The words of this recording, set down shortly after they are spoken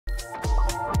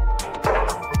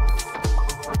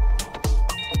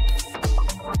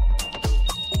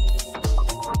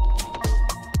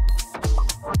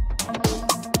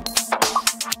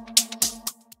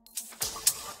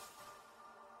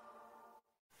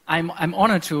I'm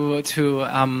honored to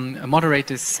moderate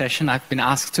this session. I've been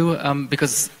asked to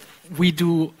because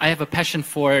I have a passion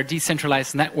for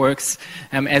decentralized networks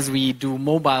as we do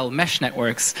mobile mesh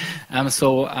networks.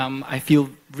 So I feel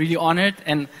really honored,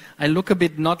 and I look a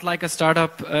bit not like a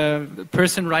startup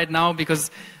person right now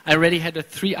because I already had a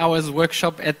 3 hours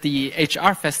workshop at the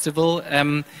HR festival.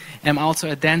 I'm also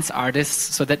a dance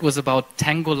artist, so that was about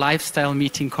tango lifestyle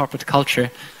meeting corporate culture.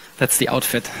 That's the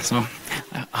outfit, so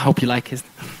I hope you like it.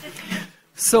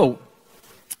 So,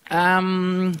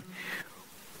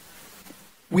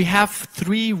 we have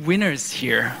 3 winners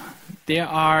here. There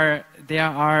are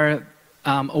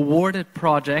awarded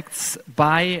projects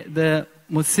by the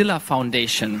Mozilla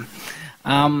Foundation.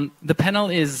 The panel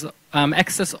is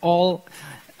access all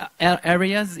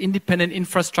areas, independent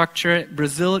infrastructure,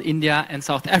 Brazil, India, and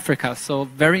South Africa. So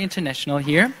very international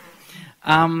here.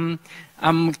 Can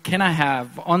I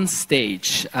have on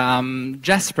stage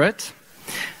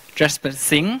Jasper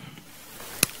Singh?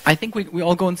 I think we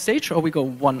all go on stage, or we go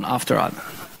one after other?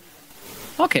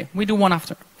 Okay, we do one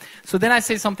after. So then I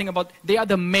say something about, they are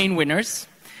the main winners.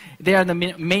 They are the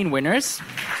main winners.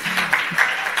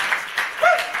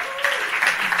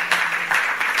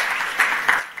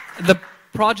 The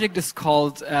project is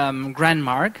called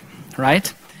Grandmark,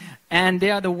 right? And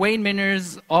they are the main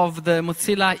winners of the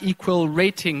Mozilla Equal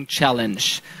Rating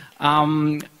Challenge,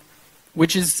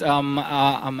 which is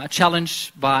a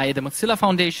challenge by the Mozilla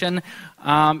Foundation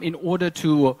in order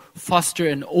to foster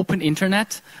an open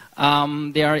internet.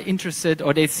 They are interested,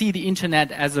 or they see the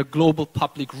internet as a global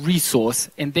public resource,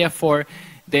 and therefore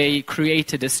they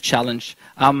created this challenge.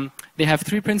 They have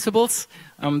 3 principles.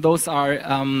 Those are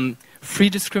free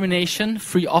discrimination,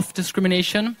 free of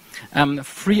discrimination,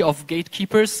 free of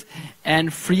gatekeepers,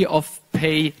 and free of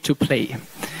pay to play.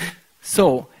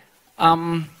 So,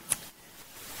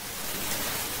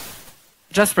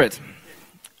 Jasper,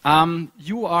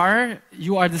 you are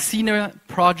the senior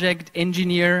project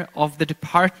engineer of the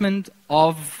Department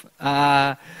of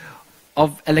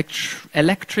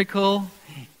Electrical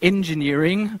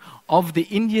Engineering of the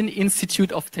Indian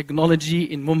Institute of Technology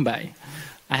in Mumbai.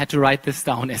 I had to write this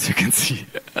down, as you can see.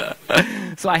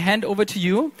 So I hand over to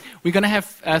you. We're going to have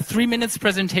 3 minutes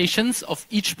presentations of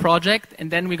each project,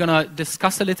 and then we're going to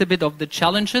discuss a little bit of the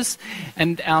challenges.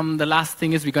 And the last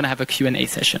thing is we're going to have a Q&A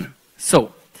session.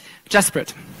 So, Jasper.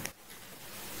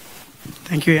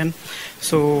 Thank you, Ian.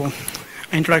 So,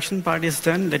 introduction part is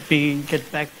done. Let me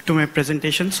get back to my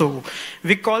presentation. So,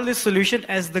 we call this solution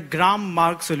as the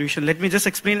Grandmark solution. Let me just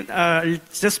explain.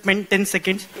 Just spend 10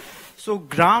 seconds. So,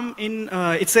 gram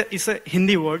it's a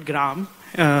Hindi word, gram.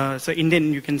 So,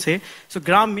 Indian you can say. So,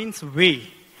 gram means way.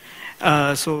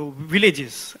 So,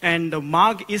 villages. And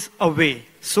marg is a way.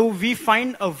 So, we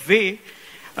find a way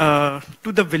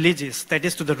to the villages, that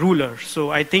is to the ruler.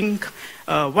 So I think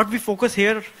what we focus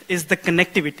here is the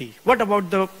connectivity. What about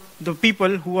the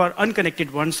people who are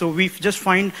unconnected ones? So we just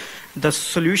find the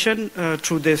solution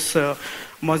through this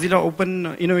Mozilla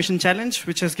Open Innovation Challenge,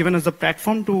 which has given us the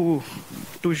platform to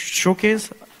showcase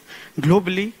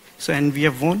globally. So, and we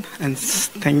have won, and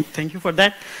thank you for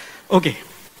that. Okay,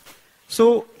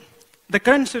 so the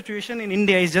current situation in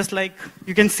India is just like,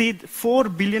 you can see 4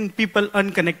 billion people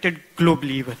unconnected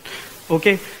globally even.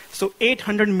 Okay, so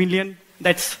 800 million,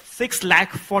 that's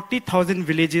 6,40,000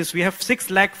 villages. We have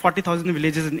 6,40,000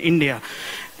 villages in India.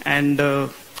 And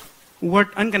who are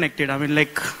unconnected? I mean,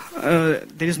 like,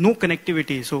 there is no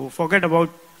connectivity. So forget about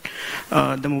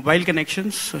the mobile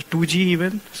connections, 2G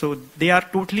even. So they are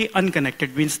totally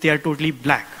unconnected, means they are totally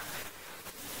black.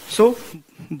 So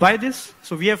by this,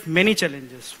 so we have many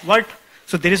challenges.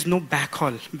 So there is no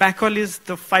backhaul. Backhaul is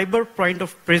the fiber point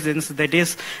of presence, that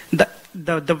is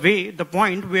the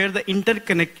point where the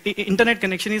internet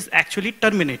connection is actually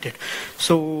terminated.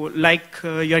 So like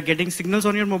you are getting signals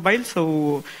on your mobile,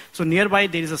 so nearby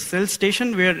there is a cell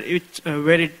station where it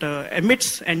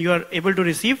emits and you are able to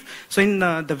receive. So in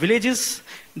the villages,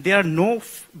 there are no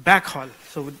backhaul.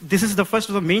 So this is the first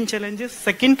of the main challenges.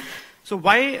 Second, so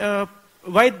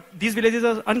why these villages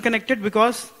are unconnected?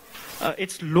 Because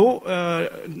it's low,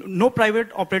 no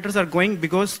private operators are going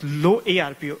because low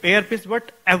ARPU. ARPU is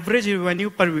what? Average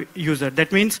revenue per user.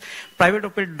 That means private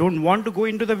operators don't want to go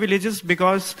into the villages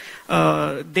because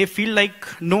they feel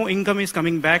like no income is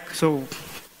coming back, so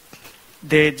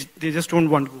they just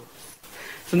don't want to go.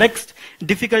 So next,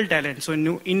 difficult terrain. So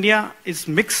in India is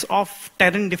mix of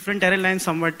terrain, different terrain lines.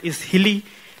 Somewhat is hilly,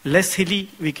 less hilly.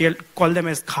 We call them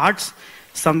as ghats.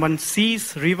 Someone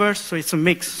seas, rivers. So it's a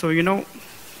mix. So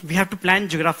we have to plan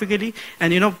geographically,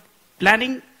 and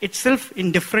planning itself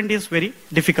in different is very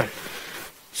difficult.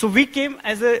 So we came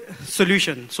as a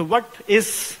solution. So what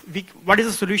is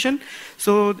a solution?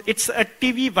 So it's a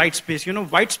TV white space. You know,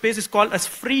 white space is called as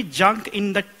free junk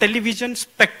in the television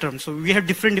spectrum. So we have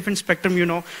different spectrum, you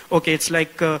know. Okay, it's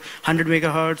like 100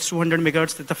 megahertz, 200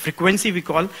 megahertz, that's the frequency we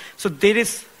call. So there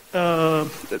is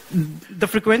the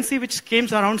frequency which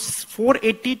comes around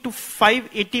 480 to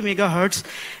 580 megahertz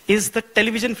is the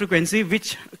television frequency,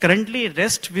 which currently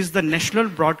rests with the national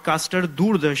broadcaster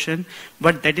Doordarshan,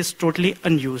 but that is totally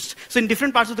unused. So in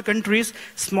different parts of the countries,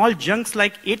 small chunks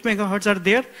like 8 megahertz are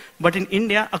there, but in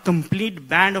India, a complete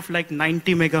band of like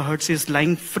 90 megahertz is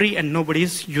lying free and nobody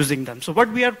is using them. So what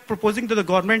we are proposing to the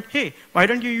government, hey, why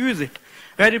don't you use it?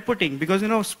 Where are you putting? Because, you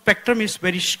know, spectrum is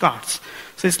very scarce.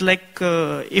 So it's like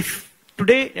if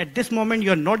today, at this moment,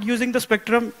 you're not using the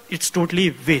spectrum, it's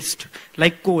totally waste.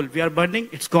 Like coal, we are burning,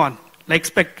 it's gone. Like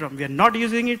spectrum, we are not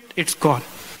using it, it's gone.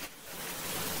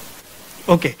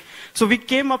 Okay, so we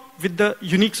came up with the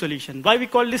unique solution. Why we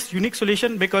call this unique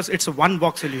solution? Because it's a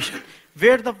one-box solution.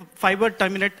 Where the fiber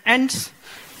terminate ends,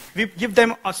 we give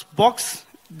them a box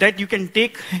that you can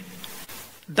take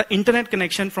the internet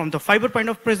connection from the fiber point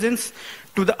of presence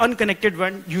to the unconnected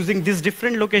one using these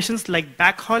different locations. Like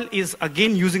backhaul is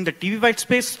again using the TV white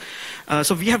space.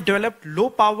 So we have developed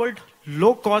low-powered,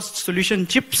 low-cost solution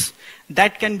chips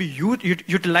that can be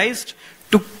utilized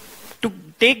to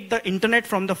take the internet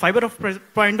from the fiber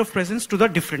point of presence to the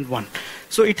different one.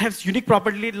 So it has unique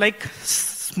property like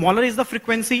smaller is the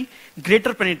frequency,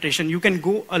 greater penetration. You can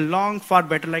go along far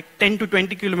better, like 10 to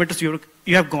 20 kilometers you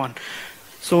have gone.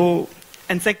 So.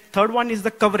 And third one is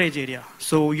the coverage area.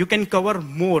 So you can cover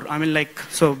more. I mean, like,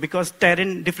 so because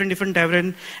terrain, different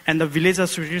terrain, and the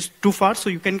villages are too far, so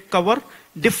you can cover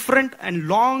different and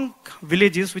long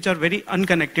villages which are very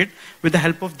unconnected with the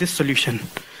help of this solution.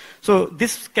 So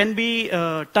this can be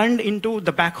turned into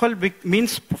the backhaul, which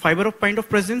means fiber of point of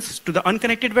presence to the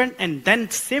unconnected one, and then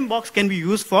same box can be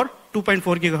used for 2.4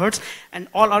 gigahertz, and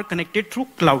all are connected through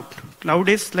cloud. Cloud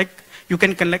is like you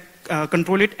can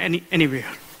control it anywhere.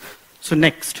 So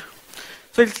next.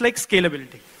 So it's like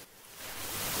scalability.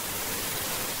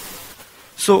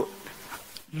 So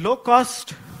low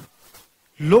cost,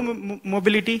 low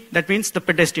mobility, that means the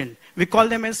pedestrian. We call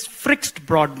them as fixed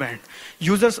broadband.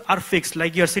 Users are fixed.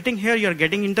 Like you're sitting here, you're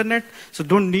getting internet, so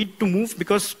don't need to move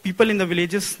because people in the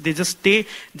villages, they just stay,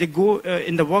 they go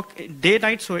in the work day,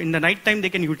 night, so in the night time they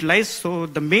can utilize. So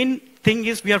the main thing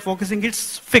is we are focusing,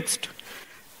 it's fixed.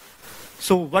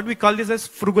 So what we call this as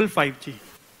frugal 5G.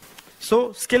 So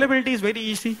scalability is very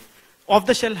easy.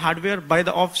 Off-the-shelf hardware, buy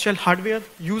the off-shelf hardware,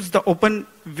 use the open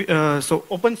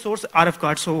source RF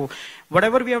card. So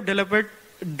whatever we have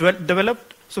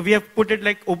developed, so we have put it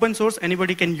like open source.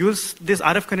 Anybody can use these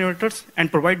RF converters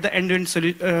and provide the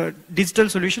end-to-end digital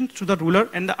solution to the rural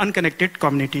and the unconnected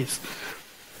communities.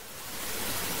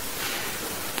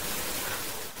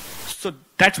 So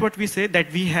that's what we say,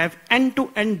 that we have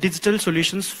end-to-end digital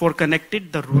solutions for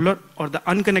connected, the rural or the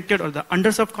unconnected or the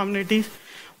underserved communities.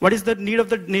 What is the need of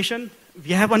the nation?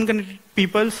 We have unconnected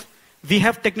peoples. We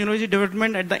have technology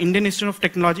development at the Indian Institute of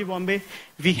Technology, Bombay.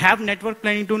 We have network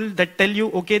planning tools that tell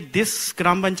you, okay, this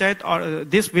Gram Panchayat or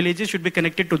this villages should be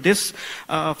connected to this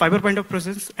fiber point of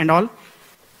presence and all.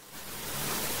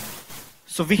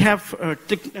 So we have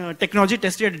technology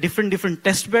tested at different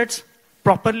test beds,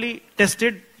 properly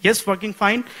tested, yes, working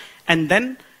fine. And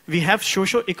then we have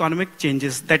socio-economic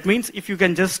changes. That means if you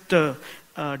can just do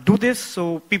this,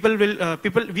 so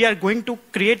we are going to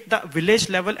create the village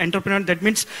level entrepreneur. That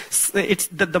means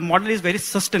the model is very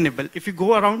sustainable. If you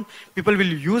go around, people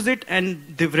will use it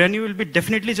and the revenue will be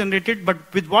definitely generated, but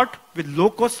with what? With low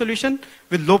cost solution,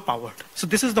 with low power. So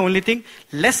this is the only thing.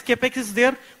 Less capex is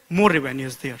there, more revenue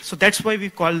is there. So that's why we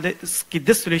call this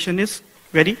solution is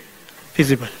very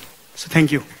feasible. So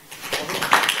thank you.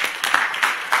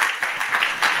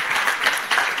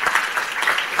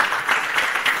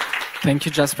 Thank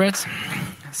you, Jasprit.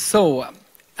 So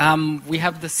we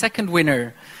have the second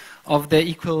winner of the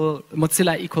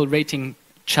Mozilla Equal Rating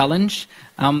Challenge.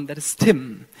 That is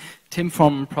Tim. Tim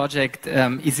from project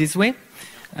Izizwe.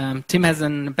 Tim has a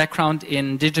background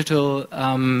in digital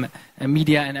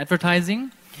media and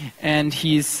advertising, and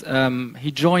he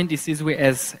joined Izizwe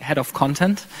as head of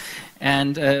content.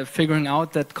 And figuring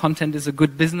out that content is a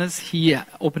good business, he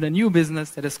opened a new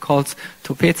business that is called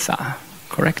Topeza.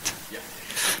 Correct? Yeah.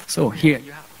 So here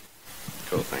you have.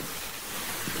 Cool, thanks.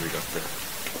 Here we go.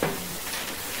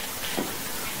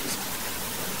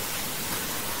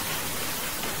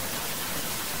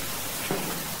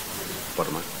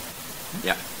 Bottom line.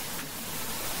 Yeah.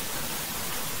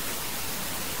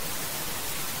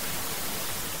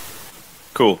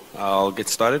 Cool. I'll get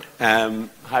started. Hi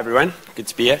everyone. Good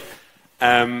to be here.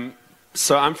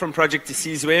 So I'm from Project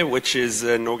Isizwe, which is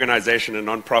an organization, a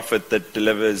non-profit that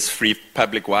delivers free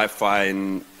public Wi-Fi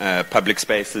in public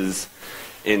spaces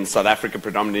in South Africa,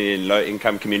 predominantly in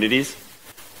low-income communities.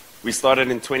 We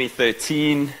started in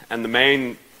 2013, and the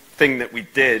main thing that we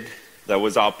did, that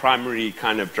was our primary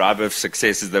kind of driver of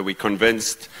success, is that we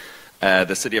convinced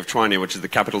the city of Tshwane, which is the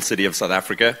capital city of South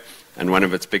Africa, and one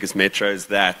of its biggest metros,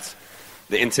 that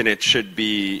the internet should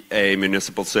be a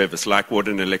municipal service, like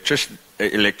water and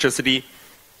electricity.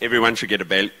 Everyone should get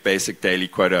a basic daily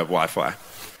quota of Wi-Fi.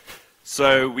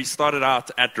 So we started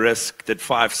out at risk, did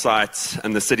 5 sites,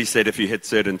 and the city said if you hit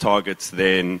certain targets,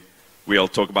 then we'll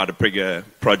talk about a bigger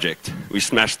project. We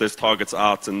smashed those targets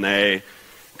out, and they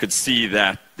could see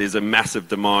that there's a massive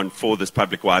demand for this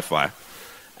public Wi-Fi.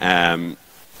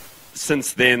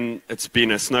 Since then, it's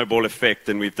been a snowball effect,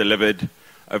 and we've delivered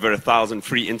over 1,000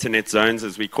 free internet zones,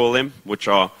 as we call them, which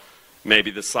are maybe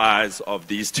the size of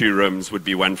these 2 rooms would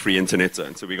be 1 free internet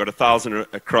zone. So we got 1,000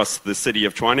 across the city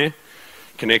of Tshwane,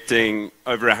 connecting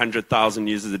over 100,000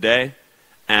 users a day.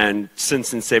 And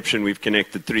since inception, we've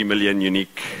connected 3 million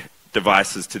unique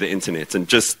devices to the internet. And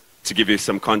just to give you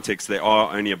some context, there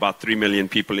are only about 3 million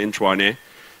people in Tshwane,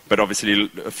 but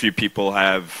obviously a few people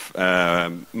have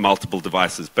multiple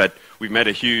devices. But we've made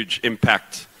a huge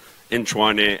impact in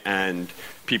Tshwane, and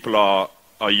people are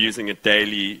using it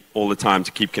daily all the time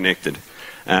to keep connected.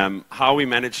 How we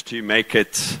managed to make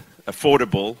it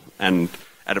affordable and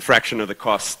at a fraction of the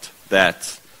cost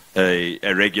that a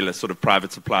regular sort of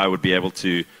private supplier would be able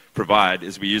to provide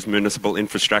is we use municipal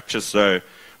infrastructure. So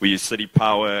we use city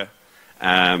power,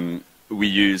 we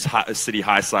use city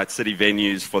high sites, city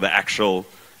venues for the actual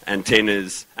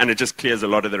antennas, and it just clears a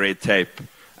lot of the red tape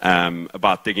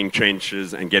about digging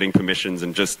trenches and getting permissions,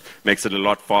 and just makes it a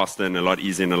lot faster and a lot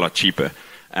easier and a lot cheaper.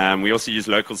 We also use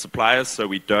local suppliers, so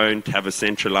we don't have a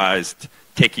centralized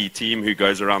techie team who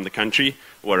goes around the country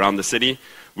or around the city.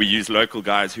 We use local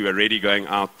guys who are already going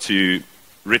out to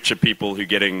richer people who are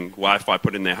getting Wi-Fi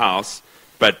put in their house,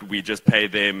 but we just pay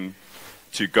them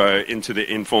to go into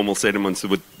the informal settlements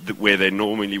where they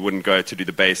normally wouldn't go to do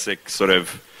the basic sort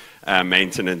of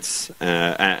maintenance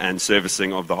and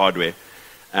servicing of the hardware.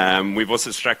 We've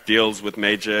also struck deals with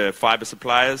major fiber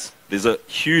suppliers. There's a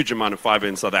huge amount of fiber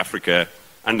in South Africa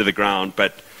under the ground,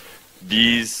 but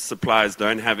these suppliers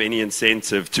don't have any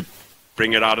incentive to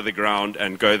bring it out of the ground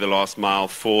and go the last mile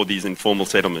for these informal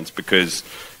settlements, because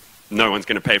no one's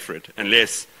going to pay for it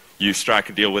unless you strike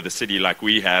a deal with a city like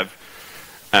we have.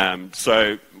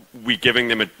 So we're giving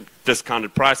them a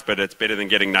discounted price, but it's better than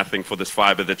getting nothing for this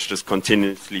fiber that's just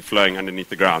continuously flowing underneath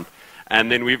the ground.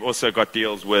 And then we've also got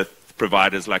deals with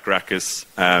providers like Ruckus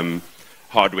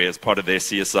Hardware as part of their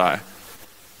CSI.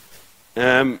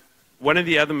 One of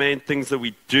the other main things that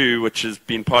we do, which has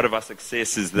been part of our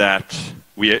success, is that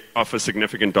we offer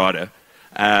significant data.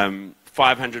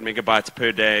 500 megabytes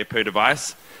per day per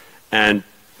device. And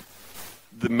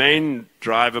the main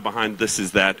driver behind this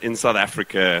is that in South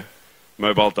Africa,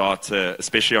 mobile data,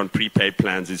 especially on prepaid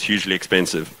plans, is hugely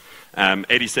expensive.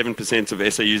 87%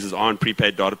 of SA users are on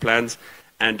prepaid data plans.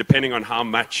 And depending on how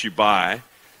much you buy,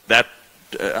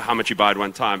 how much you buy at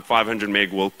one time, 500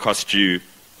 meg will cost you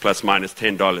plus minus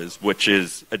 $10, which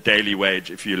is a daily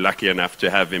wage if you're lucky enough to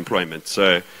have employment.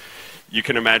 So you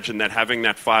can imagine that having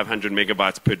that 500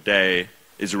 megabytes per day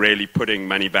is really putting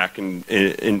money back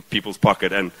in people's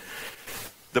pocket. And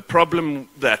the problem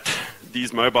that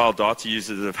these mobile data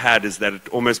users have had is that it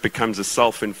almost becomes a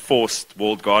self-enforced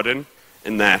walled garden,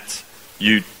 in that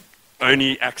you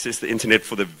only access the internet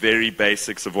for the very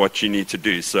basics of what you need to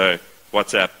do. So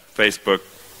WhatsApp, Facebook,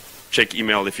 check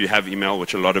email if you have email,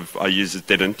 which a lot of our users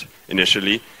didn't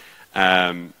initially.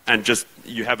 And just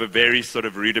you have a very sort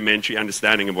of rudimentary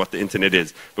understanding of what the internet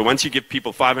is. But once you give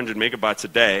people 500 megabytes a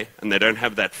day and they don't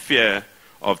have that fear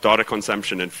of data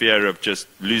consumption and fear of just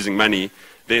losing money,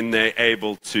 then they're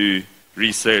able to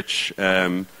research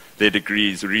their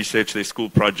degrees, research their school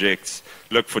projects,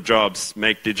 look for jobs,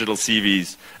 make digital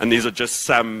CVs. And these are just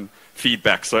some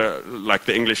feedback. So like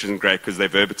the English isn't great because they're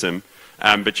verbatim,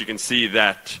 but you can see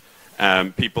that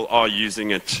people are using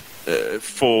it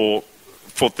for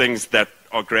things that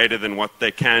are greater than what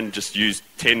they can just use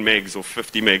 10 megs or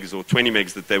 50 megs or 20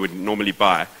 megs that they would normally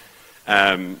buy.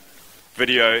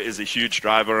 Video is a huge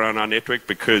driver on our network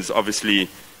because obviously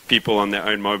people on their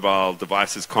own mobile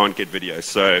devices can't get video.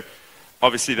 So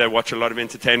obviously they watch a lot of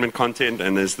entertainment content,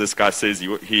 and as this guy says,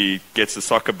 he gets the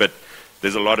soccer, but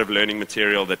there's a lot of learning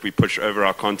material that we push over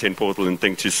our content portal and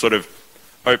think to sort of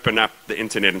open up the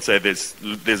internet and say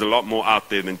there's a lot more out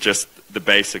there than just the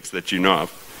basics that you know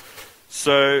of.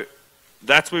 So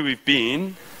that's where we've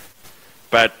been,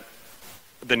 but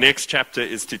the next chapter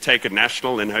is to take it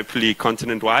national and hopefully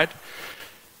continent-wide.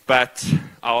 But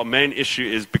our main issue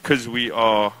is because we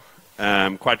are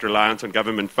quite reliant on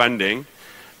government funding,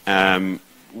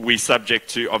 we're subject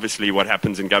to obviously what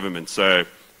happens in government. So,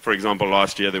 for example,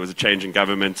 last year there was a change in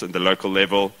government at the local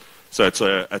level. So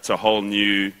it's a whole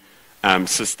new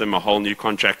system, a whole new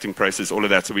contracting process, all of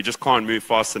that. So we just can't move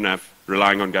fast enough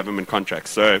relying on government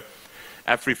contracts. So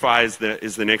Afrify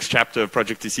is the next chapter of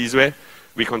Project Isizwe.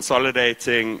 We're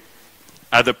consolidating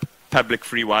other public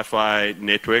free Wi-Fi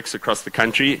networks across the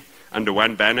country under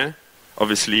one banner.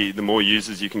 Obviously, the more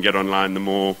users you can get online, the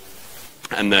more,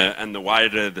 and the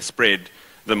wider the spread,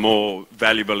 the more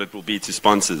valuable it will be to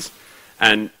sponsors.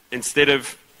 And instead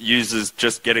of users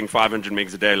just getting 500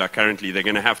 megs a day like currently, they're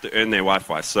going to have to earn their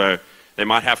Wi-Fi. So they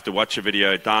might have to watch a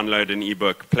video, download an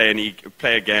ebook, play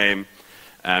a game,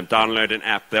 download an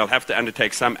app. They'll have to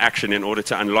undertake some action in order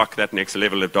to unlock that next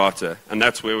level of data. And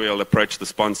that's where we'll approach the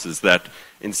sponsors, that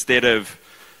instead of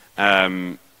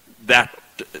that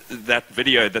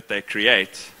video that they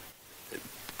create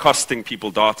costing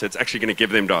people data, it's actually going to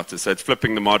give them data. So it's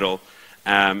flipping the model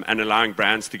and allowing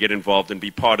brands to get involved and be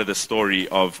part of the story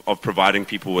of providing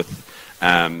people with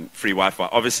free Wi-Fi.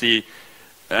 Obviously,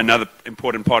 another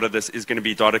important part of this is going to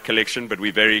be data collection, but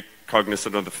we're very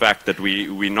cognizant of the fact that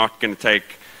we're not going to take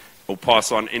or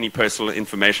pass on any personal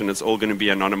information. It's all going to be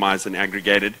anonymized and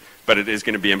aggregated, but it is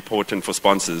going to be important for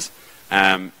sponsors.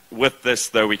 With this,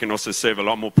 though, we can also serve a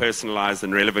lot more personalized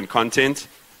and relevant content,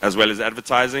 as well as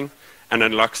advertising, and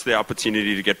unlocks the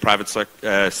opportunity to get private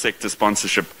sector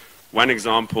sponsorship. One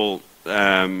example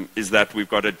is that we've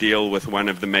got a deal with one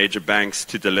of the major banks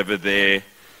to deliver their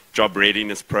job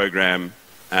readiness program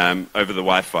over the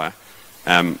Wi-Fi.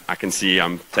 I can see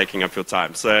I'm taking up your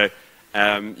time. So,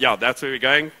 yeah, that's where we're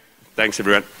going. Thanks,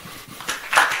 everyone.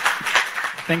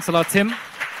 Thanks a lot, Tim.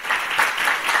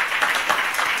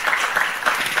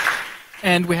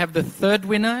 And we have the third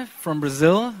winner from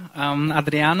Brazil,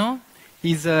 Adriano.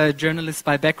 He's a journalist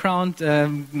by background.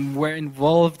 We're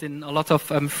involved in a lot of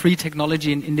free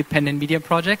technology and independent media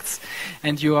projects.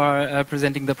 And you are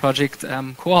presenting the project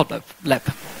Co-op Lab.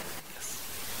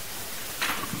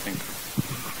 Thank you.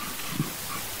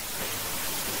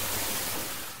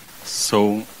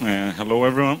 So, hello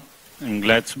everyone. I'm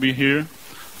glad to be here.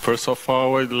 First of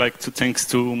all, I'd like to thank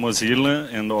to Mozilla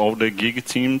and all the Gig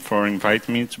team for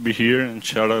inviting me to be here and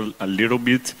share a little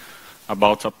bit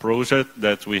about a project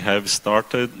that we have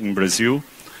started in Brazil.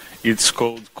 It's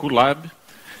called CoLab,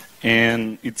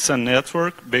 and it's a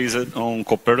network based on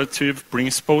cooperative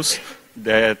principles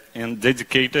and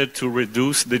dedicated to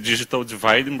reduce the digital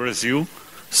divide in Brazil.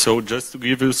 So just to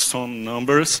give you some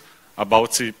numbers,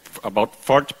 about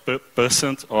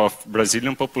 40% of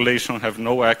Brazilian population have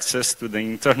no access to the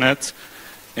internet.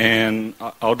 And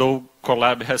although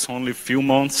CoLab has only a few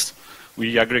months,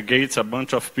 we aggregate a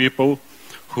bunch of people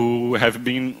who have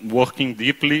been working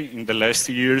deeply in the last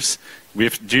years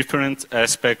with different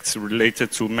aspects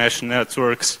related to mesh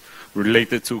networks,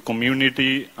 related to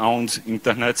community-owned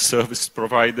internet service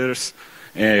providers,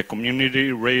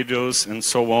 community radios, and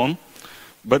so on.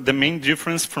 But the main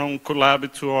difference from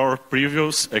CoLab to our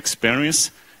previous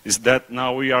experience is that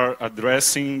now we are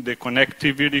addressing the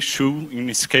connectivity issue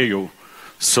in scale.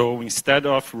 So instead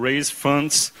of raise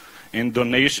funds and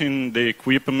donation the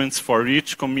equipments for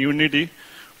each community,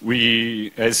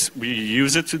 as we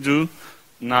used to do,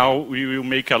 now we will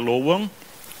make a low one,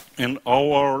 and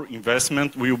all our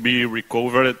investment will be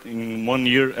recovered in 1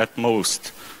 year at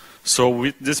most. So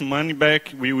with this money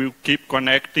back, we will keep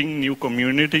connecting new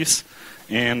communities,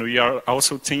 and we are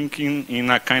also thinking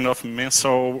in a kind of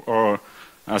mensual or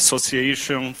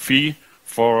association fee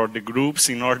for the groups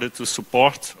in order to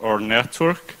support our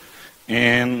network.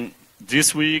 And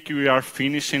this week we are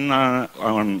finishing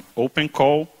an open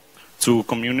call to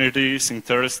communities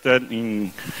interested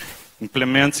in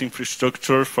implementing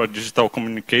infrastructure for digital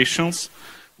communications.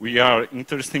 We are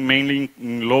interested mainly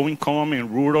in low-income and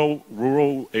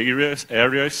rural areas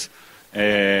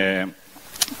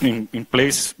in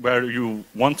places where you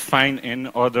won't find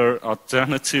any other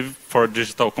alternative for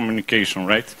digital communication,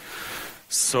 right?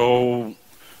 So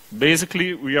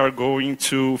basically, we are going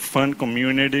to fund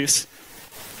communities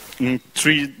in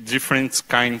 3 different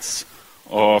kinds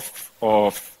of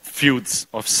fields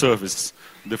of service.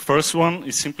 The first one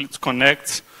is simply to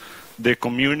connect the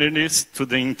communities to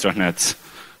the internet.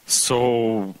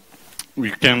 So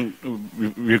we can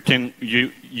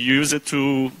use it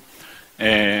to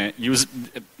use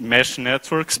mesh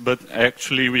networks, but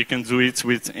actually we can do it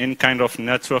with any kind of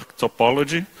network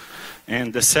topology.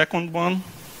 And the second one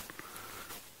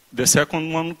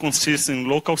consists in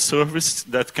local service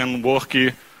that can work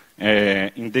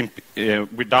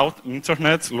without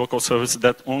internet, local service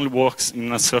that only works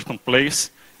in a certain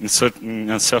place, in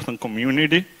a certain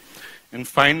community. And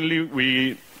finally,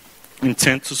 we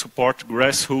intend to support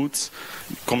grassroots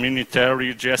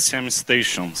communitary GSM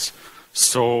stations.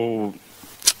 So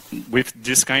with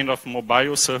this kind of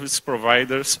mobile service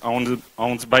providers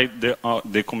owned by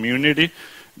the community,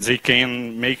 they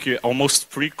can make almost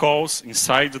free calls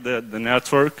inside the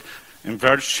network and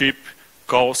very cheap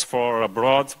calls for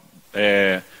abroad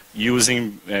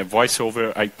using voice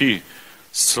over IP.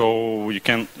 So we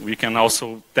can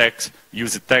also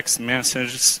use text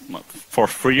messages for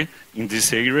free in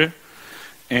this area.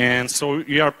 And so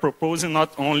we are proposing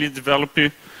not only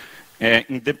developing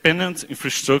independent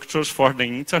infrastructures for the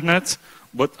internet,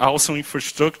 but also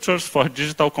infrastructures for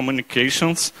digital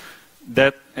communications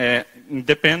that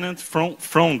independent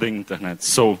from the internet.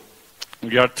 So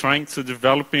we are trying to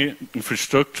develop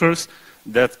infrastructures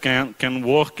that can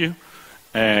work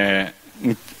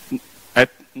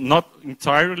not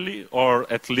entirely, or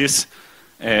at least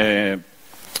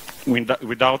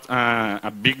without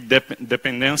a big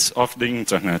dependence of the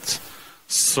internet.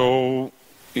 So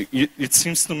it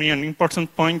seems to me an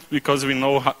important point, because we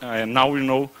know now we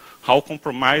know how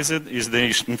compromised is the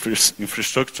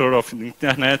infrastructure of the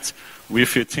internet.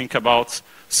 If you think about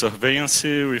surveillance,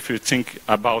 if you think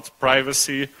about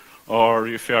privacy, or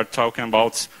if you are talking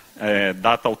about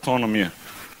data autonomy.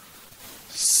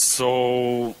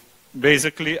 So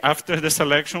basically, after the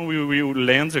selection, we will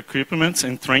lend equipment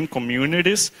and train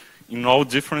communities in all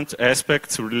different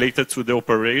aspects related to the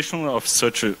operation of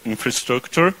such an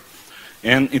infrastructure.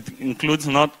 And it includes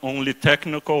not only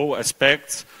technical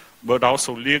aspects, but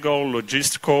also legal,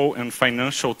 logistical, and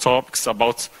financial topics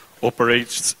about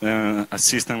operating a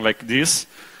system like this.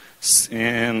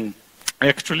 And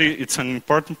actually, it's an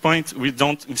important point. We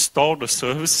don't install the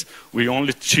service. We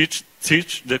only teach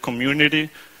the community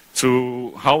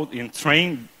to how and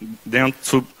train them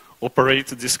to operate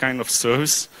this kind of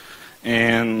service.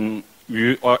 And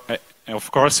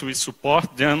of course, we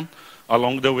support them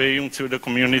along the way until the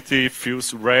community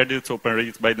feels ready to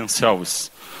operate by themselves.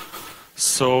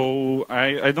 So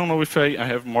I don't know if I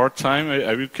have more time.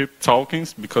 I will keep talking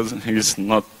because he's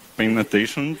not paying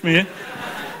attention to me.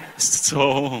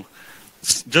 So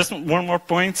just one more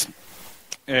point.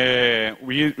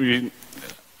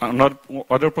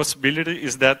 Another possibility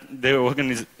is that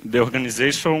the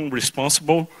organization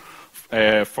responsible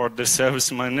for the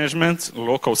service management,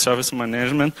 local service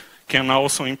management, can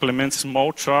also implement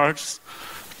small charges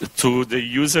to the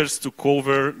users to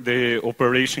cover the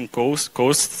operation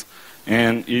costs,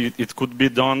 and it could be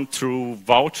done through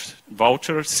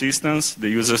voucher systems. The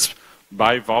users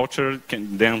buy voucher,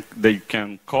 then they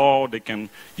can call, they can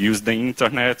use the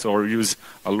internet or use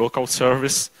a local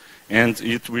service, and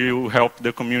it will help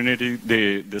the community,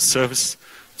 the service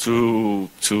to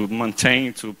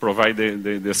maintain, to provide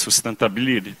the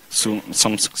sustainability, so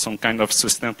some kind of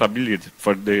sustainability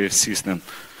for the system.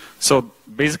 So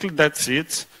basically that's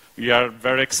it. We are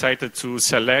very excited to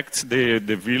select the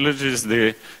villages,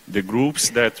 the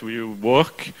groups that will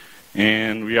work,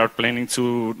 and we are planning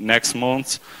to next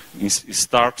month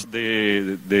start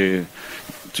to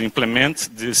implement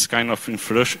this kind of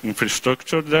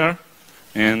infrastructure there,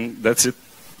 and that's it.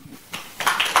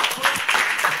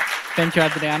 Thank you,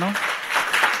 Adriano.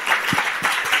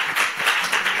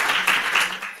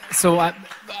 So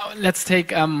let's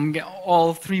take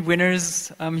all three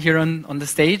winners here on the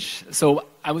stage. So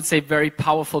I would say very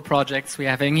powerful projects we're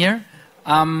having here.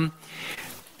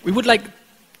 We would like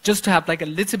just to have like a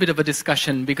little bit of a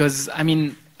discussion, because I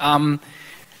mean,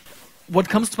 what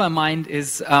comes to my mind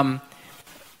is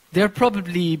there are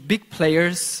probably big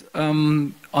players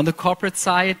on the corporate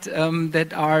side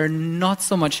that are not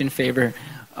so much in favor.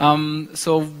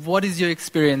 So what is your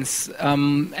experience?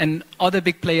 And other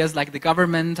big players like the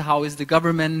government, how is the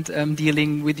government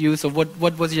dealing with you? So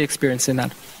what was your experience in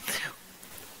that?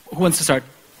 Who wants to start?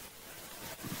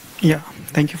 Yeah,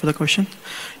 thank you for the question.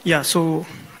 Yeah, so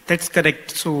that's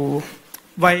correct. So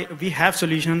why we have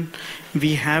solution,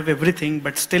 we have everything,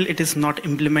 but still it is not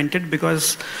implemented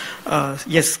because,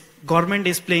 yes, government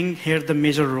is playing here the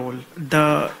major role.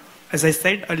 As I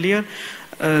said earlier,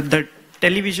 the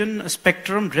television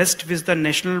spectrum rests with the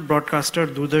national broadcaster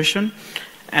Doordarshan,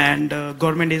 and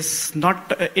government is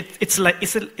not. It's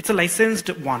a licensed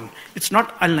one. It's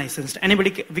not unlicensed.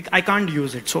 I can't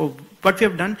use it. So what we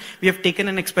have done, we have taken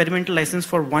an experimental license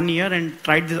for 1 year and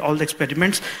tried all the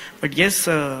experiments. But yes,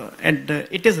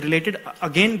 it is related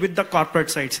again with the corporate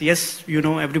sites. Yes, you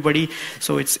know everybody.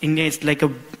 So it's India. It's like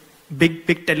a big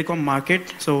telecom market.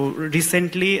 So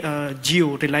recently,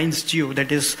 Reliance Jio,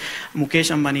 that is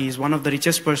Mukesh Ambani, is one of the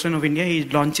richest person of India. He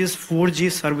launches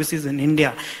 4G services in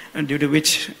India, due to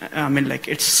which, I mean, like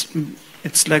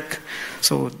it's like,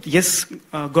 so yes,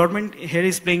 government here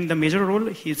is playing the major role.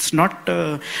 It's not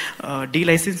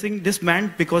delicensing this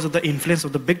band because of the influence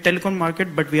of the big telecom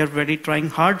market, but we are very trying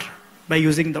hard by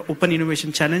using the Open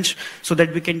Innovation Challenge so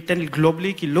that we can tell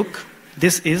globally, look,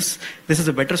 this is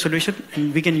a better solution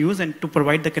and we can use and to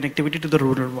provide the connectivity to the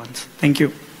rural ones. Thank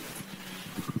you.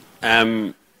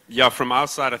 Yeah, from our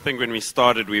side, I think when we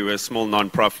started, we were a small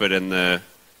non-profit and the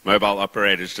mobile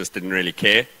operators just didn't really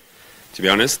care, to be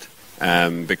honest.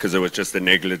 Because it was just a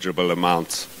negligible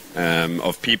amount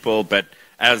of people. But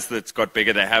as it's got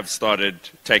bigger, they have started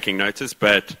taking notice.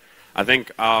 But I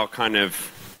think our kind of,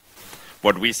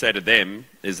 what we say to them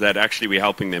is that actually we're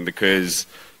helping them because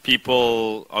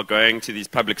people are going to these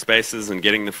public spaces and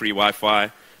getting the free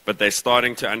Wi-Fi, but they're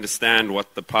starting to understand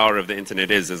what the power of the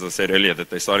internet is, as I said earlier, that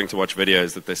they're starting to watch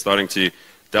videos, that they're starting to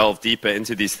delve deeper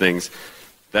into these things,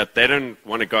 that they don't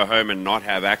want to go home and not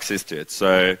have access to it.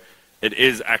 So it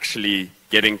is actually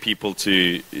getting people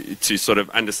to sort of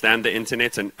understand the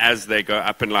internet, and as they go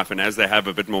up in life and as they have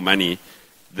a bit more money,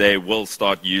 they will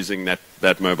start using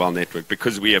that mobile network.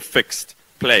 Because we have fixed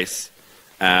place,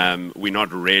 we're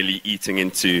not really eating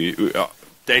into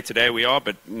day to day we are,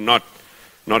 but not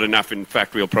enough. In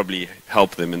fact, we'll probably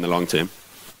help them in the long term.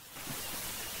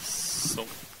 So,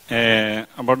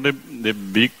 about the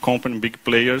big company, big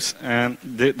players, and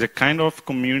the kind of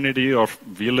community or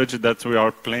village that we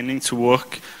are planning to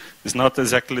work is not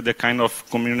exactly the kind of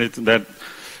community that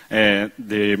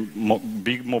the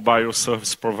big mobile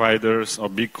service providers or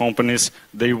big companies,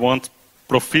 they want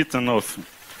profit enough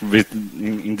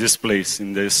in this place,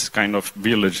 in this kind of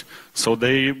village. So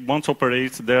they want to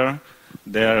operate there.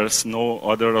 There's no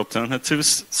other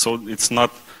alternatives, so it's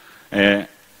not...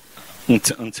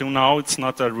 Until now, it's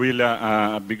not really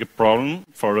a big problem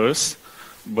for us,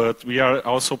 but we are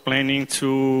also planning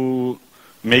to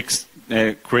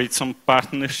create some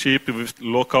partnership with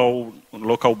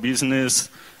local business,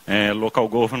 local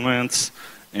governments,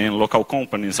 and local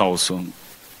companies also.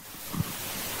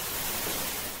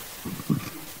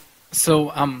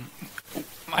 So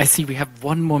I see we have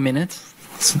 1 more minute.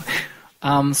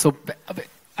 So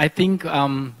I think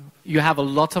you have a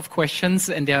lot of questions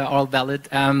and they are all valid,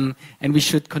 and we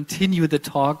should continue the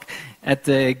talk at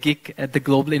the gig at the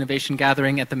Global Innovation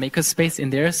Gathering at the Makerspace in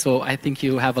there. So I think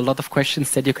you have a lot of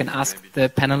questions that you can ask the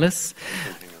panelists.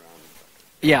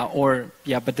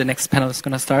 But the next panel is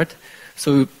going to start.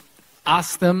 So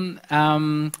ask them.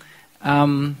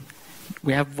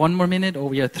 We have 1 more minute or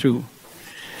we are through?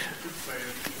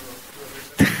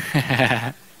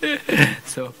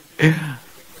 So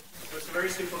it's a very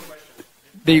simple question.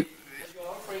 As you're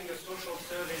offering a social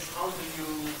service,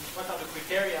 what are the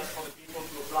criteria for the people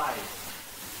to apply?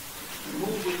 Who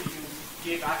will you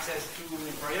give access to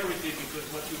in priority? Because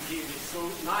what you give is so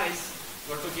nice.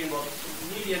 We're talking about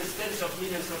millions, tens of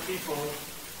millions of people.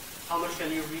 How much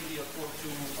can you really afford to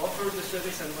offer the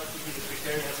service, and what would be the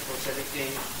criteria for selecting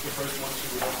the first ones who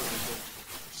will offer the service?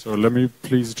 So let me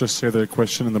please just say the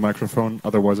question in the microphone,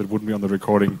 otherwise it wouldn't be on the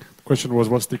recording. The question was,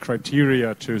 what's the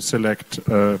criteria to select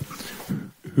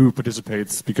who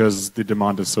participates, because the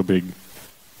demand is so big?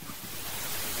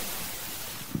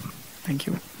 Thank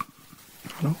you.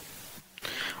 Hello?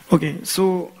 Okay,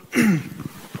 so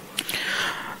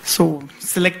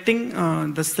selecting,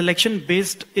 the selection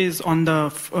based is on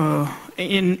the,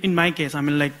 in my case, I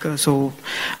mean like,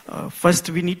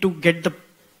 first we need to get the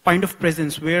point of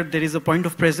presence, where there is a point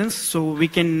of presence, so we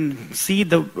can see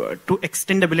the to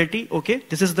extendability. Okay,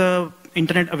 this is the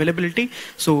internet availability.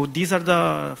 So these are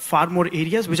the far more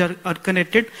areas which are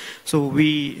connected. So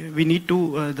we need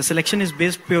to the selection is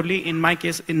based purely, in my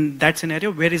case, in that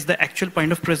scenario, where is the actual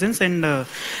point of presence, and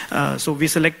so we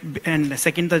select, and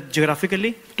second, the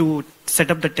geographically to set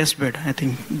up the test bed. I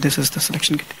think this is the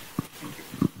selection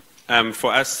criteria.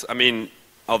 For us, I mean,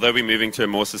 although we're moving to a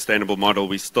more sustainable model,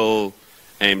 we still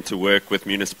aim to work with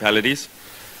municipalities.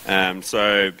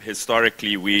 So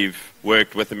historically, we've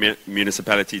worked with the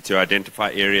municipality to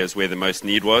identify areas where the most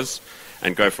need was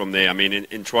and go from there. I mean,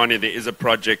 in Tshwane, there is a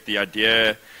project. The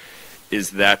idea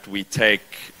is that we take,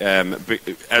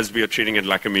 as we are treating it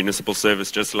like a municipal service,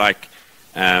 just like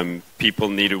people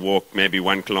need to walk maybe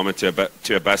 1 kilometer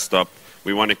to a bus stop,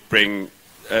 we want to bring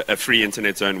a free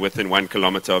internet zone within 1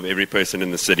 kilometer of every person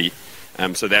in the city.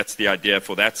 So that's the idea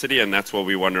for that city, and that's what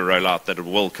we want to roll out, that it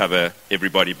will cover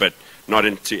everybody, but not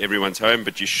into everyone's home,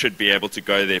 but you should be able to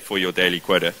go there for your daily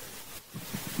quota.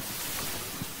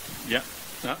 Yeah.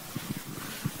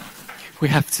 we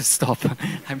have to stop.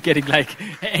 I'm getting like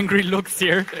angry looks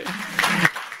here.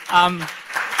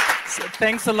 So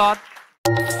thanks a lot.